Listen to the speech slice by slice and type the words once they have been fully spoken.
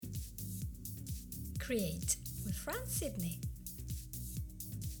Create with Fran Sidney.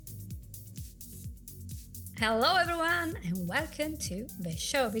 Hello everyone and welcome to the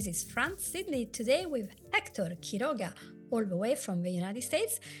show. This is Fran Sidney today with Hector Quiroga, all the way from the United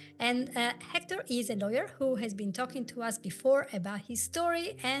States. And Hector is a lawyer who has been talking to us before about his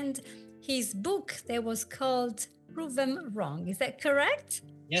story and his book that was called Prove Them Wrong. Is that correct?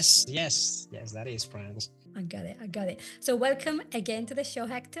 Yes, that is, Franz. I got it. So welcome again to the show,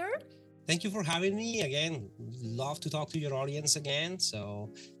 Hector. Thank you for having me again. Love to talk to your audience again.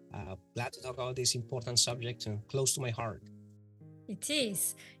 So glad to talk about this important subject and close to my heart. It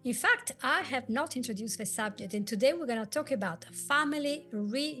is. In fact, I have not introduced the subject, and today we're going to talk about family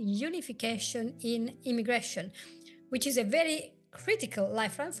reunification in immigration, which is a very critical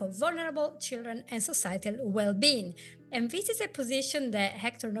lifeline for vulnerable children and societal well-being. And this is a position that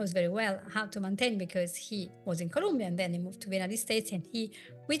Hector knows very well how to maintain because he was in Colombia and then he moved to the United States and he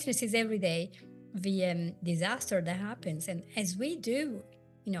witnesses every day the disaster that happens. And as we do,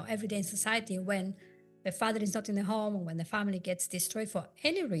 every day in society when the father is not in the home or when the family gets destroyed for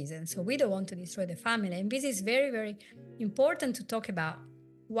any reason. So we don't want to destroy the family. And this is very, very important to talk about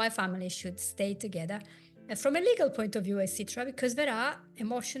why families should stay together from a legal point of view, etc., because there are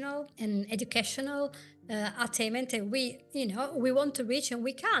emotional and educational attainment that we want to reach and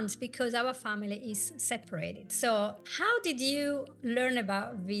we can't because our family is separated. So how did you learn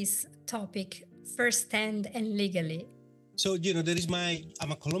about this topic firsthand and legally? So,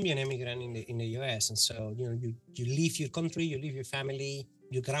 I'm a Colombian immigrant in the US. And so, you leave your country, you leave your family,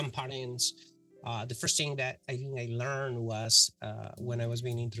 your grandparents. The first thing that I think I learned was when I was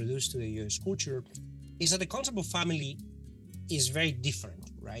being introduced to the US culture is that the concept of family is very different,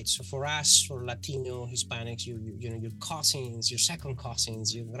 right? So for us, for Latino, Hispanics, your cousins, your second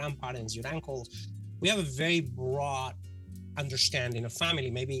cousins, your grandparents, your uncles, we have a very broad understanding of family.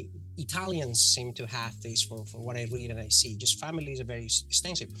 Maybe Italians seem to have this from what I read and I see. Just families are very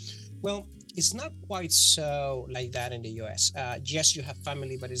extensive. Well, it's not quite so like that in the US. Yes, you have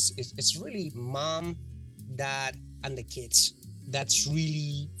family, but it's really mom, dad, and the kids. That's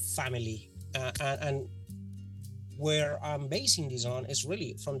really family. And where I'm basing this on is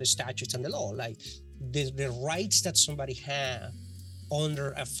really from the statutes and the law, like the rights that somebody have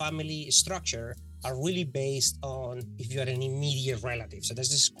under a family structure are really based on if you are an immediate relative. So there's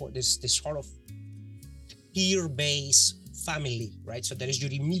this sort of peer-based family, right? So there is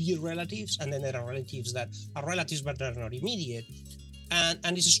your immediate relatives, and then there are relatives that are relatives but they're not immediate.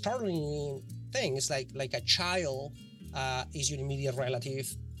 And it's a startling thing. It's like a child is your immediate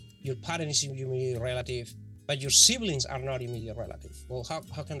relative, your parent is your immediate relative, but your siblings are not immediate relative. Well,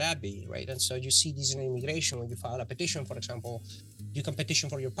 how can that be, right? And so you see this in immigration when you file a petition, for example. You can petition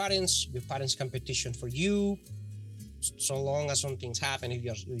for your parents can petition for you, so long as some things happen if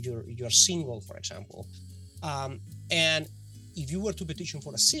you're single, for example. And if you were to petition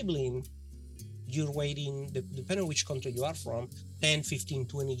for a sibling, you're waiting, depending on which country you are from, 10, 15,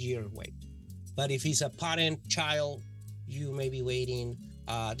 20 year wait. But if it's a parent, child, you may be waiting,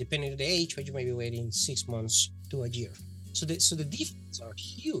 depending on the age, but you may be waiting 6 months to a year. So the differences are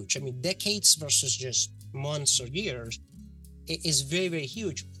huge. I mean, decades versus just months or years is very, very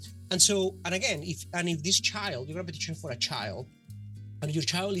huge. And again, if this child, you're going to petition for a child, and your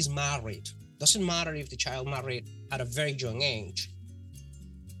child is married, doesn't matter if the child married at a very young age,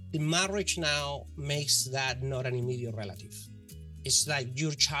 the marriage now makes that not an immediate relative. It's like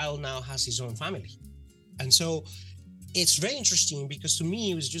your child now has his own family. And so it's very interesting because to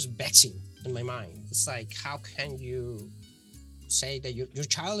me, it was just betting in my mind. It's like, how can you say that your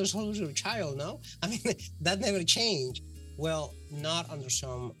child is always your child, no? I mean, that never changed. Well, not under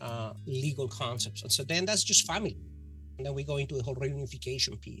some legal concepts. And so then that's just family. And then we go into the whole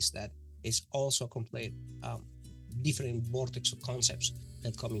reunification piece that is also a complete different vortex of concepts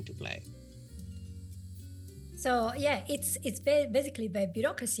that come into play. So yeah, it's basically the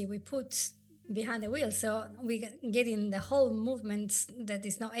bureaucracy we put behind the wheel. So we get in the whole movement that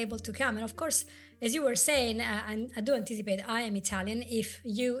is not able to come. And of course, as you were saying, and I do anticipate I am Italian. If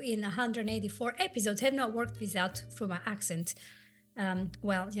you in 184 episodes have not worked this out through my accent,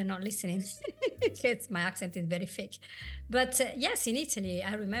 well, you're not listening because my accent is very thick. But yes, in Italy,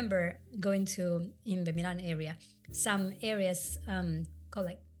 I remember going in the Milan area, some areas called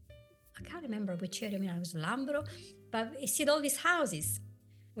like, I can't remember which area, it was Lambro, but you see all these houses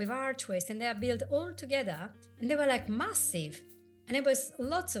with archways and they are built all together and they were like massive. And there was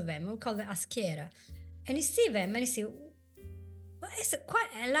lots of them, we call them aschiera. And you see them and you see, well, it's quite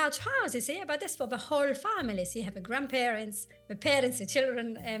a large house. You see, yeah, but that's for the whole family. So you have the grandparents, the parents, the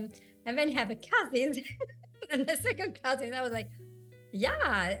children, and then you have a cousin and the second cousin. I was like,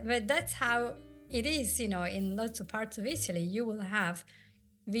 yeah, but that's how It is, in lots of parts of Italy, you will have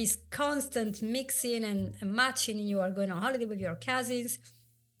this constant mixing and matching. You are going on holiday with your cousins.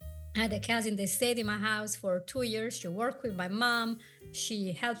 I had a cousin that stayed in my house for 2 years. She worked with my mom.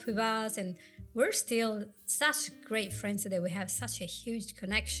 She helped with us, and we're still such great friends that we have such a huge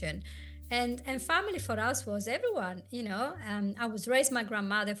connection. And family for us was everyone. I was raised my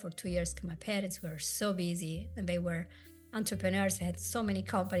grandmother for 2 years. My parents were so busy, and they were entrepreneurs. They had so many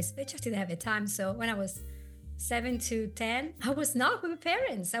companies. They just didn't have the time. So when I was 7 to 10, I was not with my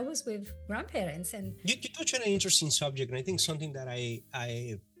parents. I was with grandparents, and You touch on an interesting subject, and I think something that I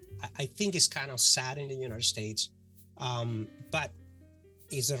think is kind of sad in the United States, but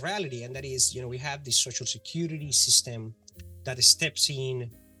is a reality, and that is, we have this social security system that steps in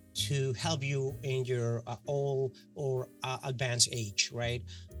to help you in your old or advanced age, right?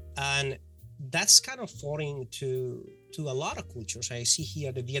 And that's kind of foreign to a lot of cultures. I see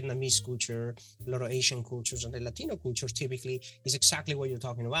here the Vietnamese culture, a lot of Asian cultures, and the Latino cultures typically is exactly what you're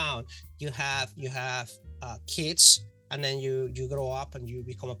talking about. You have kids, and then you grow up and you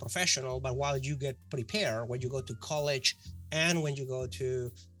become a professional. But while you get prepared, when you go to college and when you go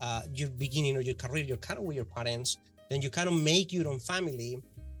to your beginning of your career, you're kind of with your parents. Then you kind of make your own family.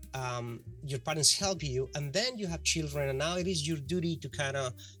 Your parents help you, and then you have children, and now it is your duty to kind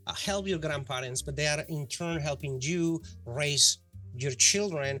of help your grandparents, but they are in turn helping you raise your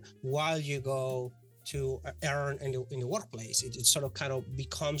children while you go to earn in the workplace. It sort of kind of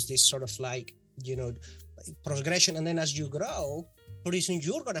becomes this sort of like, progression, and then as you grow, pretty soon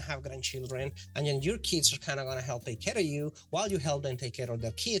you're going to have grandchildren, and then your kids are kind of going to help take care of you while you help them take care of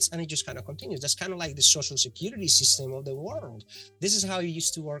their kids, and it just kind of continues. That's kind of like the social security system of the world. This is how it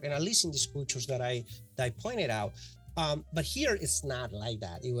used to work, and at least in these cultures that I pointed out. But here it's not like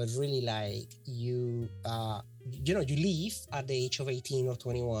that. It was really like you leave at the age of 18 or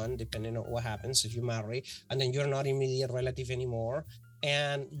 21, depending on what happens if you marry, and then you're not immediate relative anymore.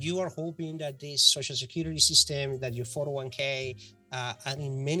 And you are hoping that this social security system, that your 401k, and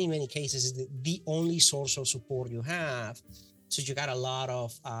in many, many cases, is the only source of support you have. So you got a lot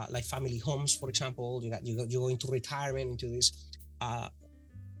of like family homes, for example. You go into retirement, into these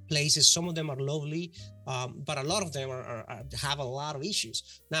places. Some of them are lovely, but a lot of them have a lot of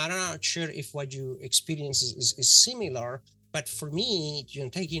issues. Now, I'm not sure if what you experience is similar. But for me,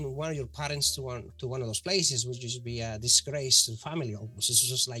 taking one of your parents to one of those places would just be a disgrace to the family almost. It's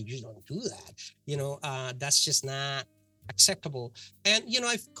just like, you don't do that. That's just not acceptable. And,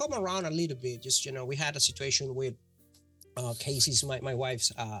 I've come around a little bit. Just, we had a situation with Casey's, my wife's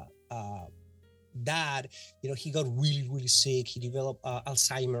dad. He got really, really sick. He developed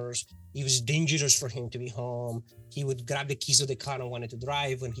Alzheimer's. It was dangerous for him to be home. He would grab the keys of the car and wanted to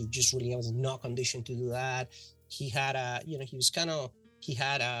drive when he just really was not conditioned to do that. He had he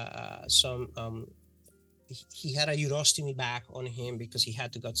had a urostomy back on him because he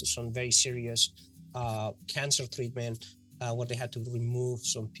had to go to some very serious cancer treatment where they had to remove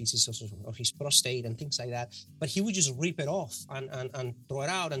some pieces of his prostate and things like that. But he would just rip it off and throw it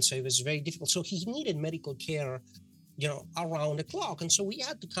out. And so it was very difficult. So he needed medical care, around the clock. And so we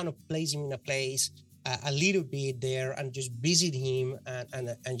had to kind of place him in a place a little bit there and just visit him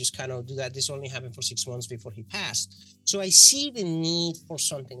and just kind of do that. This only happened for 6 months before he passed. So I see the need for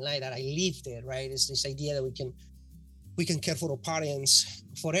something like that. I lived it, right? It's this idea that we can care for our parents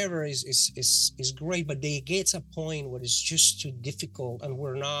forever is great, but there gets a point where it's just too difficult, and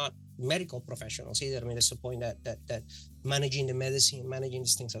we're not medical professionals either. I mean, there's a point that managing the medicine, managing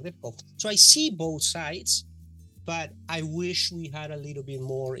these things are difficult. So I see both sides. But I wish we had a little bit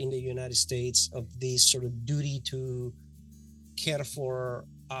more in the United States of this sort of duty to care for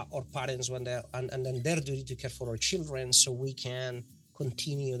our parents when they're, and then their duty to care for our children, so we can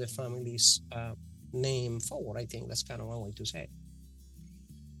continue the family's name forward. I think that's kind of one way to say it.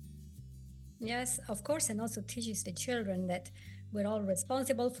 yes, of course, and also teaches the children that we're all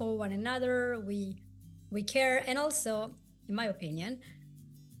responsible for one another. We care, and also, in my opinion,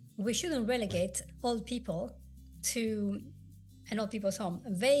 we shouldn't relegate old people to an old people's home.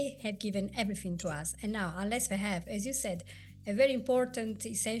 They have given everything to us, and now, unless they have, as you said, a very important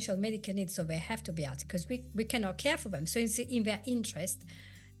essential medical need, so they have to be out because we cannot care for them. So it's in their interest.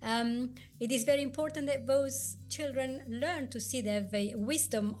 It is very important that those children learn to see that the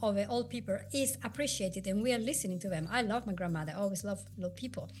wisdom of the old people is appreciated, and we are listening to them. I love my grandmother. I always love old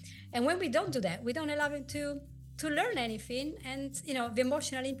people. And when we don't do that, we don't allow them to learn anything, and the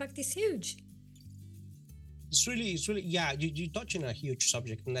emotional impact is huge. It's really, yeah, you touch on a huge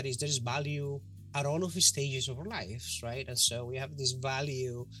subject, and that is there's value at all of the stages of our lives, right? And so we have this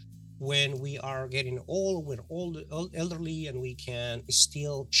value when we are getting old, we're old, elderly, and we can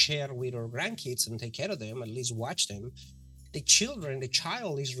still share with our grandkids and take care of them, at least watch them. The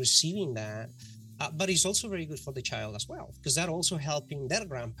child is receiving that, but it's also very good for the child as well, because that also helping their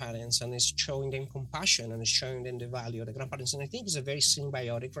grandparents and is showing them compassion and is showing them the value of the grandparents. And I think it's a very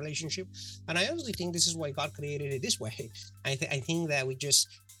symbiotic relationship. And I honestly think this is why God created it this way. I think that we just,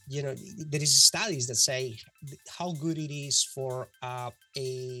 there is studies that say how good it is for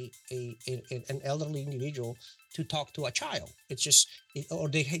an elderly individual to talk to a child. It's just, or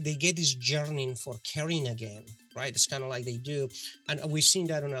they get this yearning for caring again, right? It's kind of like they do. And we've seen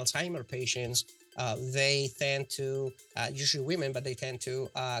that on Alzheimer patients. They tend to, usually women, but they tend to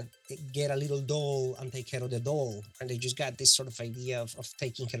get a little doll and take care of the doll. And they just got this sort of idea of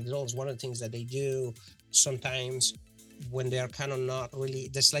taking care of the dolls. One of the things that they do sometimes when they're kind of not really,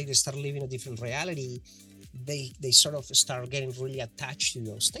 just like they start living a different reality, they sort of start getting really attached to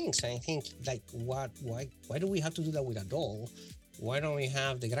those things. And I think, like, why do we have to do that with a doll? Why don't we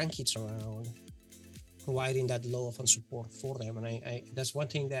have the grandkids around providing that love and support for them? And I that's one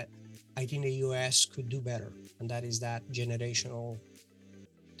thing that I think the US could do better, and that is that generational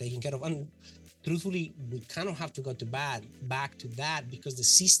taking care of. And truthfully, we kind of have to go back to that, because the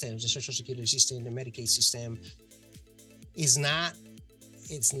systems, the Social Security system, the Medicaid system, it's not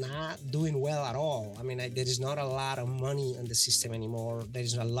doing well at all. I mean, there is not a lot of money in the system anymore. There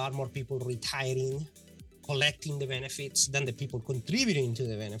is a lot more people retiring, collecting the benefits than the people contributing to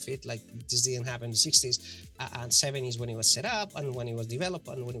the benefit. Like, this didn't happen in the 60s and 70s when it was set up and when it was developed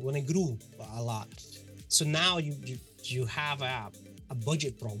and when it grew a lot. So now you have a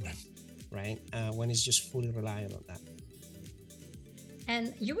budget problem, right? When it's just fully reliant on that.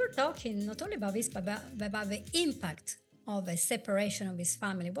 And you were talking not only about this, but about the impact of a separation of his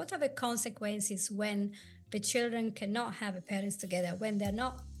family. What are the consequences when the children cannot have the parents together, when they're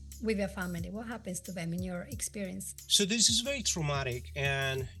not with their family? What happens to them in your experience? So this is very traumatic,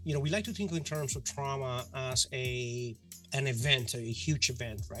 and we like to think in terms of trauma as an event, a huge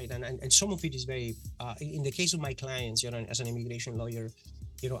event, right? And some of it is very, in the case of my clients, as an immigration lawyer,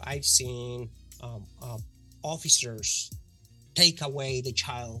 I've seen officers take away the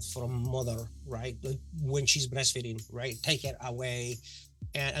child from mother, right? When she's breastfeeding, right? Take it away.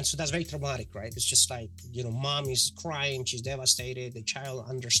 And so that's very traumatic, right? It's just like, mom is crying, she's devastated, the child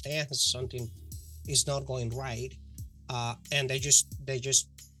understands something is not going right. And they just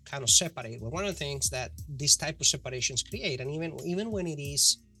kind of separate. But one of the things that these type of separations create, and even when it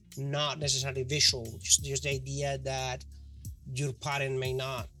is not necessarily visual, just the idea that your parent may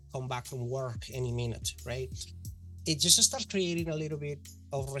not come back from work any minute, right? It just starts creating a little bit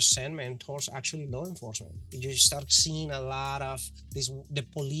of resentment towards actually law enforcement. You start seeing a lot of this, the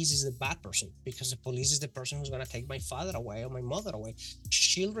police is the bad person, because the police is the person who's going to take my father away or my mother away.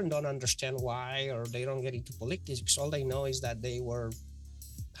 Children don't understand why, or they don't get into politics, because all they know is that they were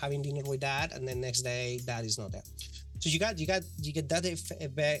having dinner with dad, and then next day dad is not there. So you get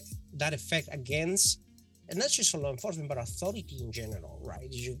that effect against, and not just for law enforcement, but authority in general, right?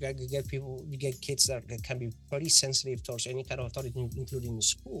 You get kids that can be pretty sensitive towards any kind of authority, including the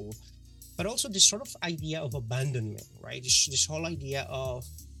school, but also this sort of idea of abandonment, right? This whole idea of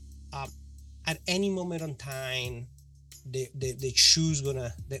at any moment in time, the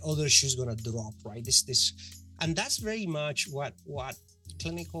other shoe's gonna drop, right? And that's very much what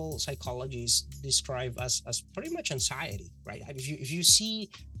clinical psychologists describe as pretty much anxiety, right? If you see.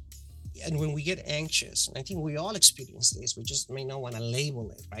 And when we get anxious, and I think we all experience this, we just may not want to label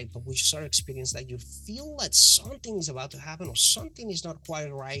it, right? But we start experience that you feel that something is about to happen or something is not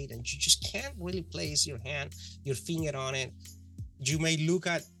quite right, and you just can't really place your finger on it. You may look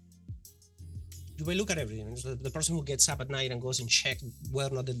at everything. The person who gets up at night and goes and check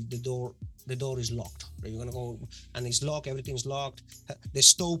whether or not the door is locked. Right? You're gonna go and it's locked, everything's locked, the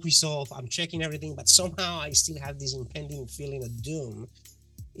stove is off, I'm checking everything, but somehow I still have this impending feeling of doom.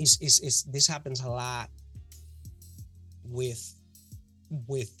 This happens a lot with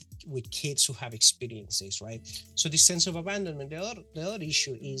kids who have experiences, right? So this sense of abandonment. The other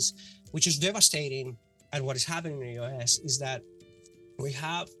issue is, which is devastating, and what is happening in the US is that we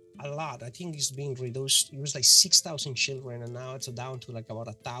have a lot. I think it's being reduced. It was like 6,000 children, and now it's down to like about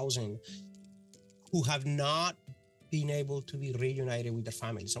 1,000 who have not been able to be reunited with their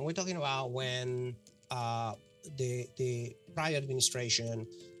families. And we're talking about when the prior administration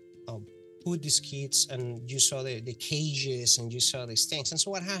put these kids, and you saw the cages, and you saw these things. And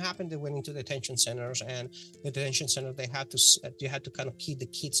so what happened? They went into detention centers, and the detention center, you had to kind of keep the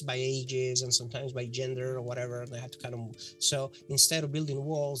kids by ages and sometimes by gender or whatever. They had to kind of, so instead of building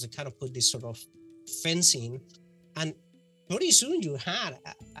walls, they kind of put this sort of fencing, and pretty soon you had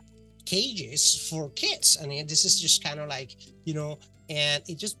cages for kids. I mean, this is just kind of like, and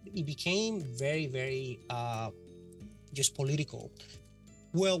it became very, very just political.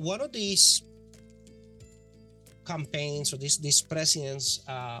 Well, one of these campaigns or these presidents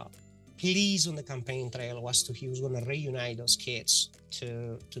pleas on the campaign trail was he was going to reunite those kids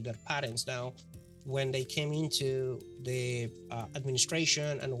to their parents. Now, when they came into the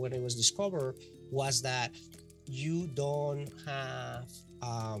administration and when it was discovered was that you don't have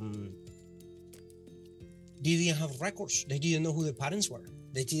they didn't have records. They didn't know who the parents were.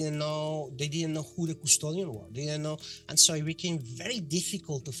 They didn't know who the custodian were. They didn't know. And so it became very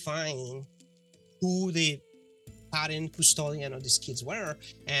difficult to find who the parent custodian of these kids were.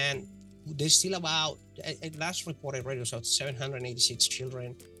 And there's still about, last report I read was about 786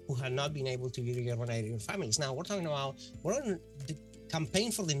 children who had not been able to be reunited with families. Now we're talking about, the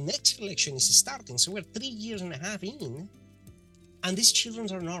campaign for the next election is starting. So we're 3.5 years in, and these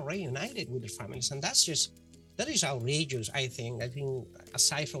children are not reunited with their families. And that is outrageous, I think. I think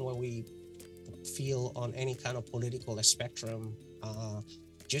aside from what we feel on any kind of political spectrum,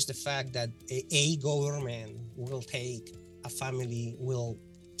 just the fact that a government will take a family, will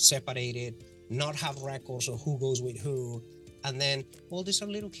separate it, not have records of who goes with who, and then, well, these are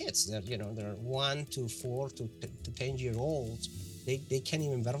little kids. They're 1 to 4 to 10-year-olds. They can't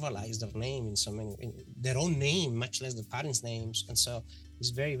even verbalize their name in their own name, much less the parents' names. And so it's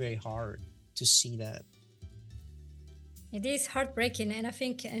very, very hard to see that. It is heartbreaking, and I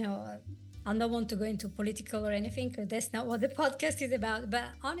think, I don't want to go into political or anything, because that's not what the podcast is about. But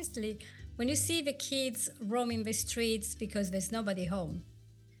honestly, when you see the kids roaming the streets because there's nobody home,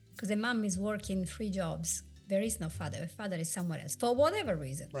 because the mom is working 3 jobs, there is no father. The father is somewhere else for whatever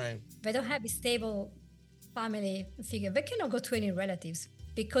reason. Right. They don't have a stable family figure. They cannot go to any relatives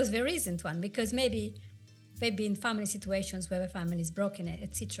because there isn't one, because maybe they've been in family situations where the family is broken,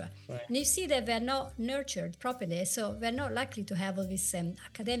 etc. Right. And you see that they're not nurtured properly, so they're not likely to have all this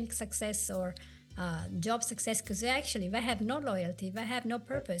academic success or job success, because they have no loyalty, they have no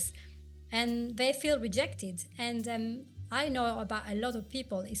purpose, and they feel rejected. And I know about a lot of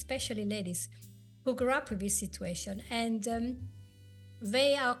people, especially ladies, who grew up with this situation, and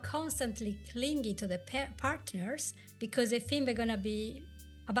they are constantly clingy to the partners because they think they're going to be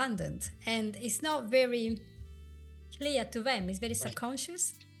abandoned, and it's not very clear to them. It's very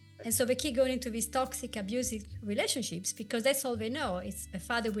subconscious. And so they keep going into these toxic, abusive relationships because that's all they know. It's the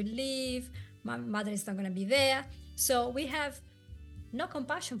father will leave, my mother is not going to be there. So we have no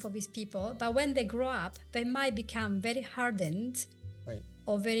compassion for these people, but when they grow up, they might become very hardened, right,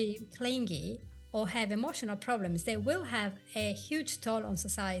 or very clingy, or have emotional problems. They will have a huge toll on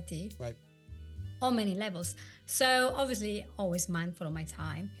society, right, on many levels. So obviously, always mindful of my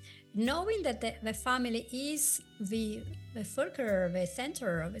time. Knowing that the family is the fulcrum, the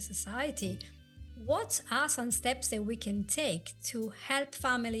center of a society, what are some steps that we can take to help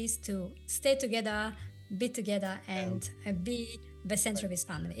families to stay together, be together, and be the center of his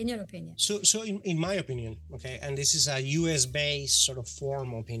family, in your opinion? So in my opinion, okay, and this is a US-based sort of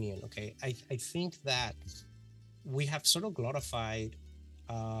formal opinion, okay, I think that we have sort of glorified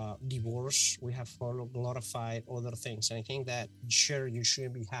divorce, we have glorified other things, and I think that sure, you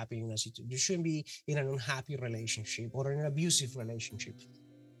shouldn't be happy you shouldn't be in an unhappy relationship or in an abusive relationship,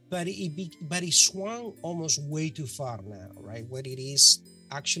 but it swung almost way too far now, right? What it is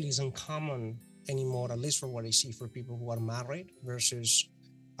actually is uncommon anymore, at least from what I see, for people who are married versus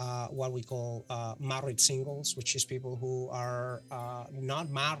what we call married singles, which is people who are not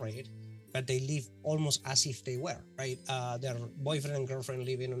married, but they live almost as if they were, right? Their boyfriend and girlfriend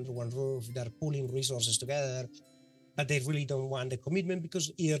living under one roof, they're pooling resources together, but they really don't want the commitment because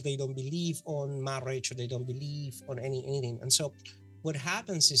either they don't believe on marriage or they don't believe on anything. And so what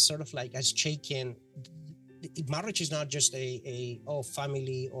happens is sort of like as shaken, marriage is not just a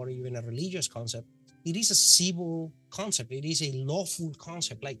family or even a religious concept. It is a civil concept. It is a lawful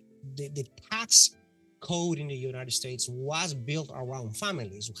concept. Like the tax code in the United States was built around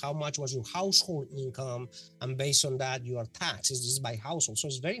families. How much was your household income? And based on that, your tax is by household. So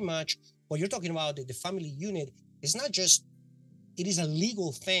it's very much what you're talking about. The family unit is not just, it is a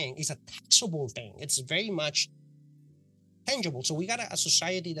legal thing. It's a taxable thing. It's very much tangible. So we got a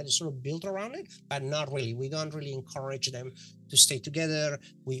society that is sort of built around it, but not really. We don't really encourage them to stay together.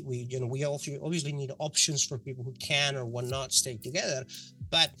 We obviously need options for people who can or will not stay together.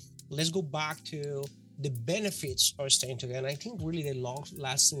 But let's go back to the benefits of staying together. And I think really the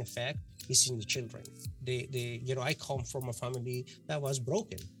long-lasting effect is in the children. I come from a family that was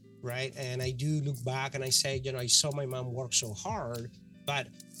broken, right? And I do look back and I say, I saw my mom work so hard, but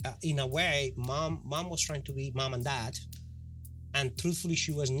in a way, mom was trying to be mom and dad, And truthfully,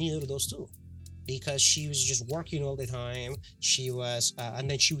 she was neither of those two, because she was just working all the time. She was, and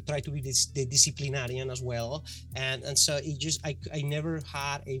then she would try to be the disciplinarian as well. And so it just, I never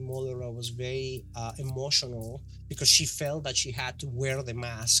had a mother that was very emotional, because she felt that she had to wear the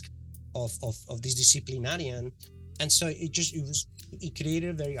mask of this disciplinarian. And so it created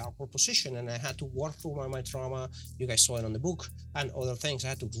a very awkward position, and I had to work through my trauma. You guys saw it on the book and other things. I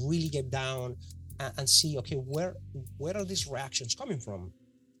had to really get down and see, okay, where are these reactions coming from?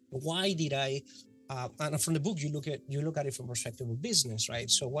 Why did I? And from the book, you look at it from perspective of business, right?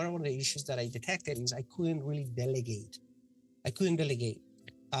 So one of the issues that I detected is I couldn't really delegate. I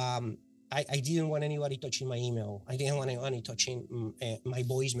didn't want anybody touching my email. I didn't want anybody touching my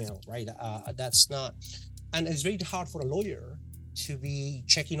voicemail, right? That's not, and it's very hard for a lawyer to be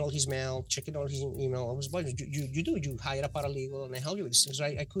checking all his mail, checking all his email. I was, you hire a paralegal and they help you with these things,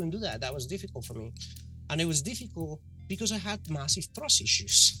 right? I couldn't do that. That was difficult for me. And it was difficult because I had massive trust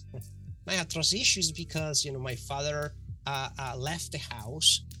issues. I had trust issues because, my father left the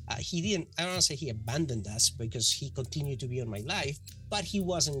house. He didn't, I don't want to say he abandoned us, because he continued to be in my life, but he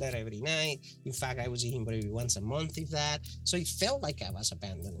wasn't there every night. In fact, I was seeing him maybe once a month, if that. So it felt like I was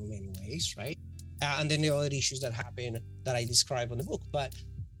abandoned in many ways, right? And then the other issues that happen that I describe in the book. But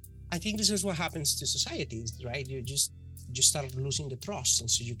I think this is what happens to societies, right? You start losing the trust. And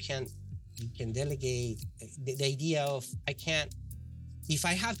so you can delegate. The idea of, I can't, if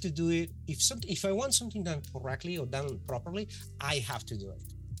I have to do it, if I want something done correctly or done properly, I have to do it.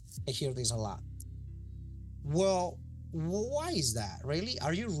 I hear this a lot. Well, why is that? Really?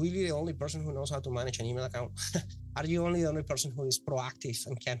 Are you really the only person who knows how to manage an email account? Are you only the only person who is proactive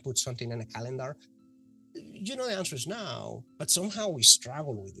and can put something in a calendar? The answer is no, but somehow we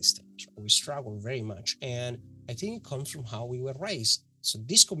struggle with these things. We struggle very much. And I think it comes from how we were raised. So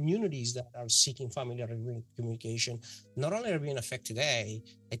these communities that are seeking family communication not only are being affected today,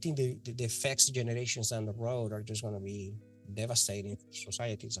 I think the effects generations down the road are just going to be devastating for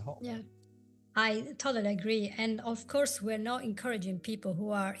society as a whole. Yeah, I totally agree. And of course, we're not encouraging people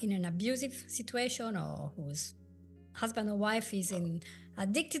who are in an abusive situation, or whose husband or wife is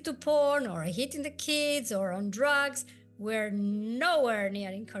addicted to porn, or hitting the kids, or on drugs. We're nowhere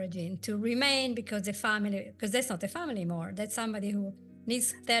near encouraging to remain, because that's not a family anymore. That's somebody who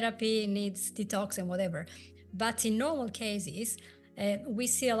needs therapy, needs detox, and whatever. But in normal cases, we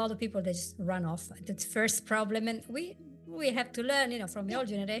see a lot of people that just run off. That's first problem, and we have to learn, from the old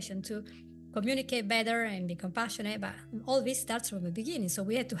generation, to communicate better and be compassionate. But all this starts from the beginning. So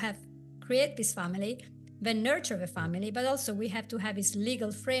we had to create this family, then nurture the family, but also we have to have this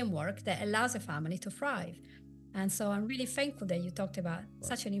legal framework that allows a family to thrive. And so I'm really thankful that you talked about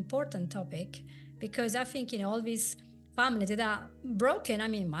such an important topic, because I think, all these families that are broken, I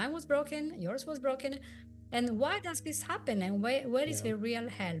mean, mine was broken, yours was broken. And why does this happen? And where is the real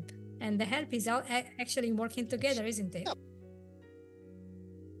help? And the help is actually working together, isn't it? Yeah.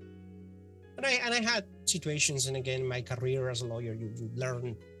 And I had situations, and again, in my career as a lawyer, you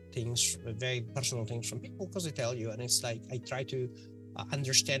learn things, very personal things from people, because they tell you, and it's like, I try to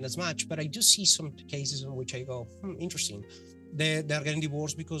understand as much, but I do see some cases in which I go, interesting. They're getting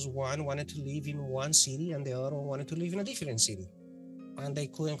divorced because one wanted to live in one city and the other one wanted to live in a different city, and they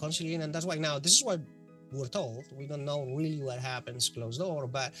couldn't conciliate. And that's why now, this is what we're told. We don't know really what happens closed door,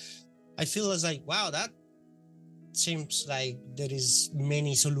 but I feel as like, wow, that seems like there is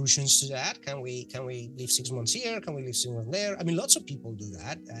many solutions to that. Can we live 6 months here? Can we live 6 months there? I mean, lots of people do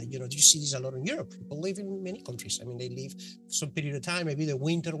that. You see this a lot in Europe. People live in many countries. I mean, they live some period of time. Maybe the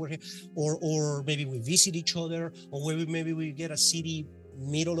winter we're here, or maybe we visit each other, or maybe we get a city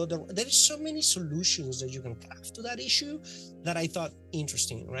middle of the. There is so many solutions that you can craft to that issue that I thought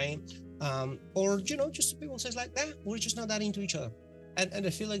interesting, right? Or just people says like, we're just not that into each other, and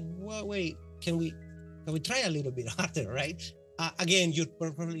I feel like, well, wait, can we try a little bit harder, right? Again, you're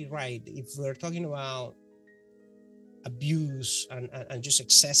perfectly right. If we're talking about abuse and just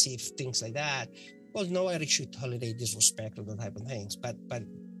excessive things like that, well, nobody should tolerate disrespect or that type of things. But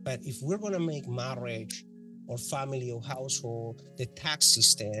if we're going to make marriage or family or household, the tax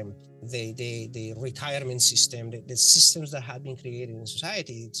system, the retirement system, the systems that have been created in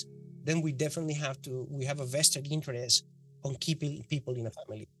societies, then we definitely we have a vested interest on keeping people in a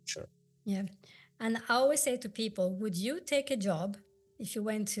family. Sure. Yeah. And I always say to people, would you take a job if you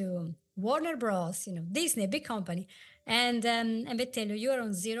went to Warner Bros, Disney, big company, and they tell you are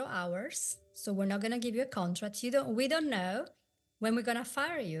on 0 hours, so we're not gonna give you a contract. We don't know when we're gonna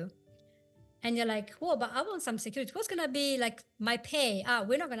fire you. And you're like, well, but I want some security. What's gonna be like my pay?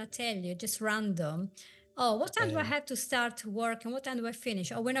 We're not gonna tell you, just random. oh, what time do I And have to start work and what time do I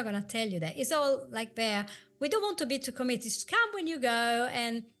finish? Oh, we're not going to tell you that. It's all like there. We don't want to be too committed. Just come when you go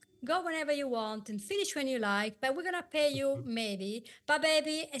and go whenever you want and finish when you like, but we're going to pay you maybe. But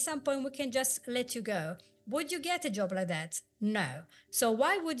baby, at some point we can just let you go. Would you get a job like that? No. So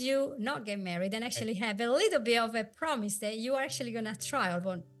why would you not get married and right. actually have a little bit of a promise that you are actually going to try?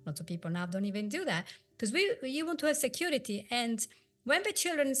 Although lots of people now don't even do that because you want to have security. And when the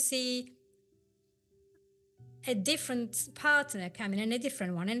children see a different partner coming and a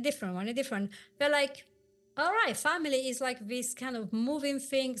different one and a different one, a different, they're like, all right, family is like this kind of moving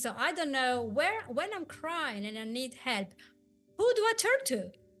thing. So I don't know where, when I'm crying and I need help, who do I turn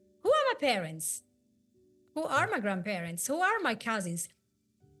to? Who are my parents? Who are my grandparents? Who are my cousins?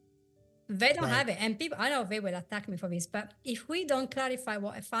 They don't Right. have it. And people, I know they will attack me for this, but if we don't clarify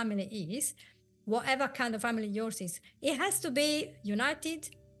what a family is, whatever kind of family yours is, it has to be united.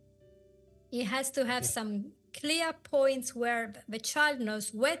 It has to have Yeah. some clear points where the child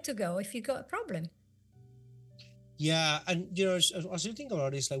knows where to go if you got a problem. Yeah, and as you think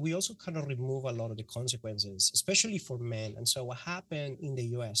about it, it's like we also kind of remove a lot of the consequences, especially for men. And so, what happened in the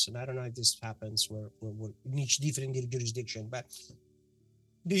U.S., and I don't know if this happens where in each different jurisdiction, but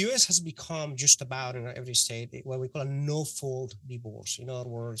the U.S. has become just about in every state what we call a no-fault divorce. In other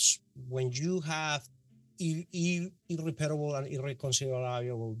words, when you have irreparable and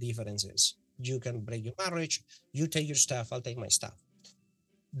irreconcilable differences, you can break your marriage. You take your stuff, I'll take my stuff.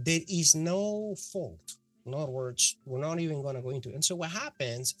 There is no fault. In other words, we're not even going to go into it. And so what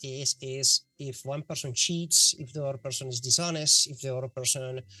happens is if one person cheats, if the other person is dishonest, if the other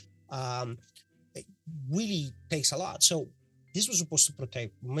person it really takes a lot. So this was supposed to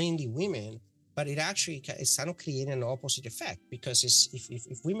protect mainly women, but it actually is kind of creating an opposite effect because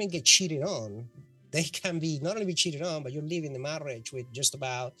if women get cheated on, they can be not only be cheated on, but you're leaving the marriage with just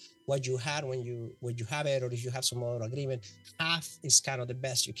about what you had when you have it, or if you have some other agreement, half is kind of the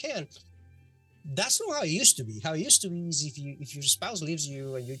best you can. That's not how it used to be. How it used to be is if your spouse leaves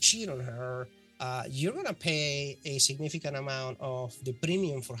you and you cheat on her, you're gonna pay a significant amount of the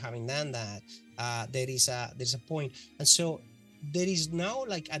premium for having done that. There's a point, and so there is now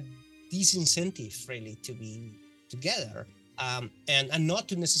like a disincentive really to be together, and not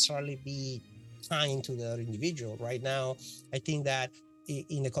to necessarily be kind to the other individual. Right now, I think that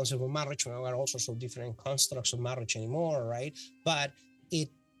in the concept of marriage, there are all sorts of different constructs of marriage anymore, right? But it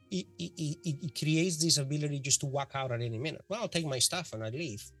it creates this ability just to walk out at any minute. Well, I'll take my stuff and I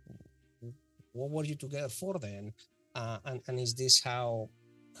leave. What were you together for then? And is this how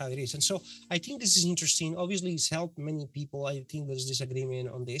it is? And so I think this is interesting. Obviously, it's helped many people. I think there's disagreement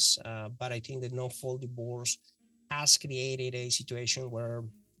on this, but I think that no-fault divorce has created a situation where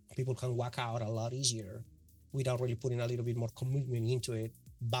people can walk out a lot easier without really putting a little bit more commitment into it,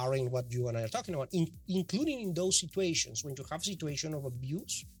 barring what you and I are talking about, including in those situations when you have a situation of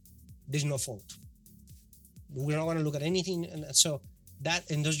abuse. There's no fault. We're not going to look at anything, and so that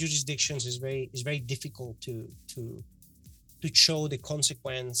in those jurisdictions is very difficult to show the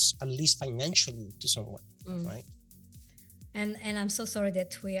consequence, at least financially, to someone, right? And I'm so sorry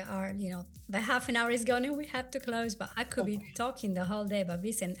that we are, the half an hour is gone and we have to close. But I could be talking the whole day about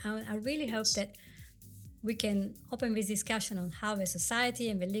this, and I really hope that we can open this discussion on how the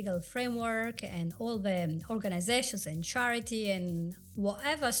society and the legal framework and all the organizations and charity and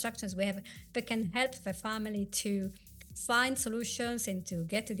whatever structures we have that can help the family to find solutions and to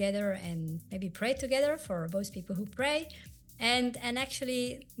get together and maybe pray together for those people who pray and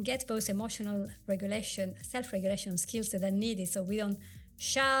actually get those emotional regulation, self-regulation skills that are needed so we don't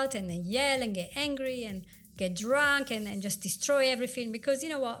shout and yell and get angry and get drunk and just destroy everything. Because you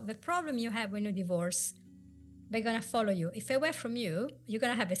know what? The problem you have when you divorce, they're gonna follow you. If they were from you, you're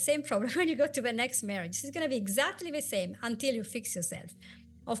gonna have the same problem when you go to the next marriage. It's gonna be exactly the same until you fix yourself.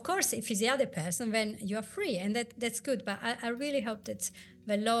 Of course, if it's the other person, then you are free, and that's good. But I really hope that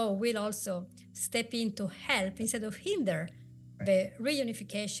the law will also step in to help instead of hinder the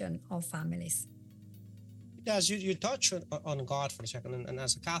reunification of families. Yes, you touch on God for a second, and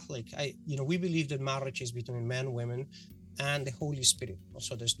as a Catholic, we believe that marriage is between man, women, and the Holy Spirit.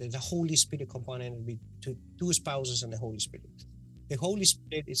 Also, there's the Holy Spirit component with two spouses and the Holy Spirit. The Holy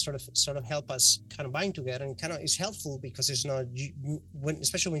Spirit is sort of help us kind of bind together, and kind of is helpful because it's not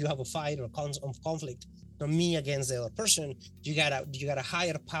especially when you have a fight or conflict, not me against the other person. You got a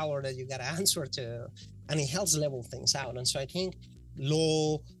higher power that you got to answer to, and it helps level things out. And so I think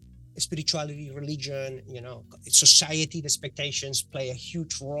law, spirituality, religion, society, the expectations play a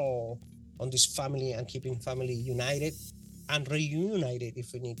huge role on this family and keeping family united and reunited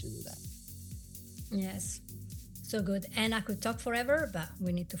if we need to do that. Yes. So good. And I could talk forever, but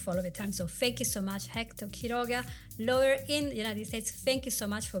we need to follow the time. So thank you so much, Hector Quiroga, lawyer in the United States. Thank you so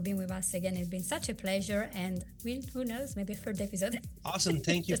much for being with us again. It's been such a pleasure. And who knows, maybe a third episode. Awesome.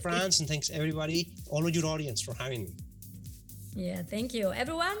 Thank you, France. And thanks, everybody, all of your audience, for having me. Yeah, thank you.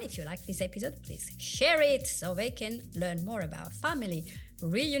 Everyone, if you like this episode, please share it so they can learn more about family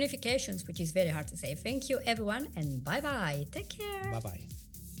reunifications, which is very hard to say. Thank you, everyone, and bye-bye. Take care. Bye-bye.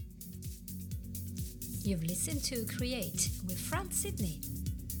 You've listened to Create with France Sidney.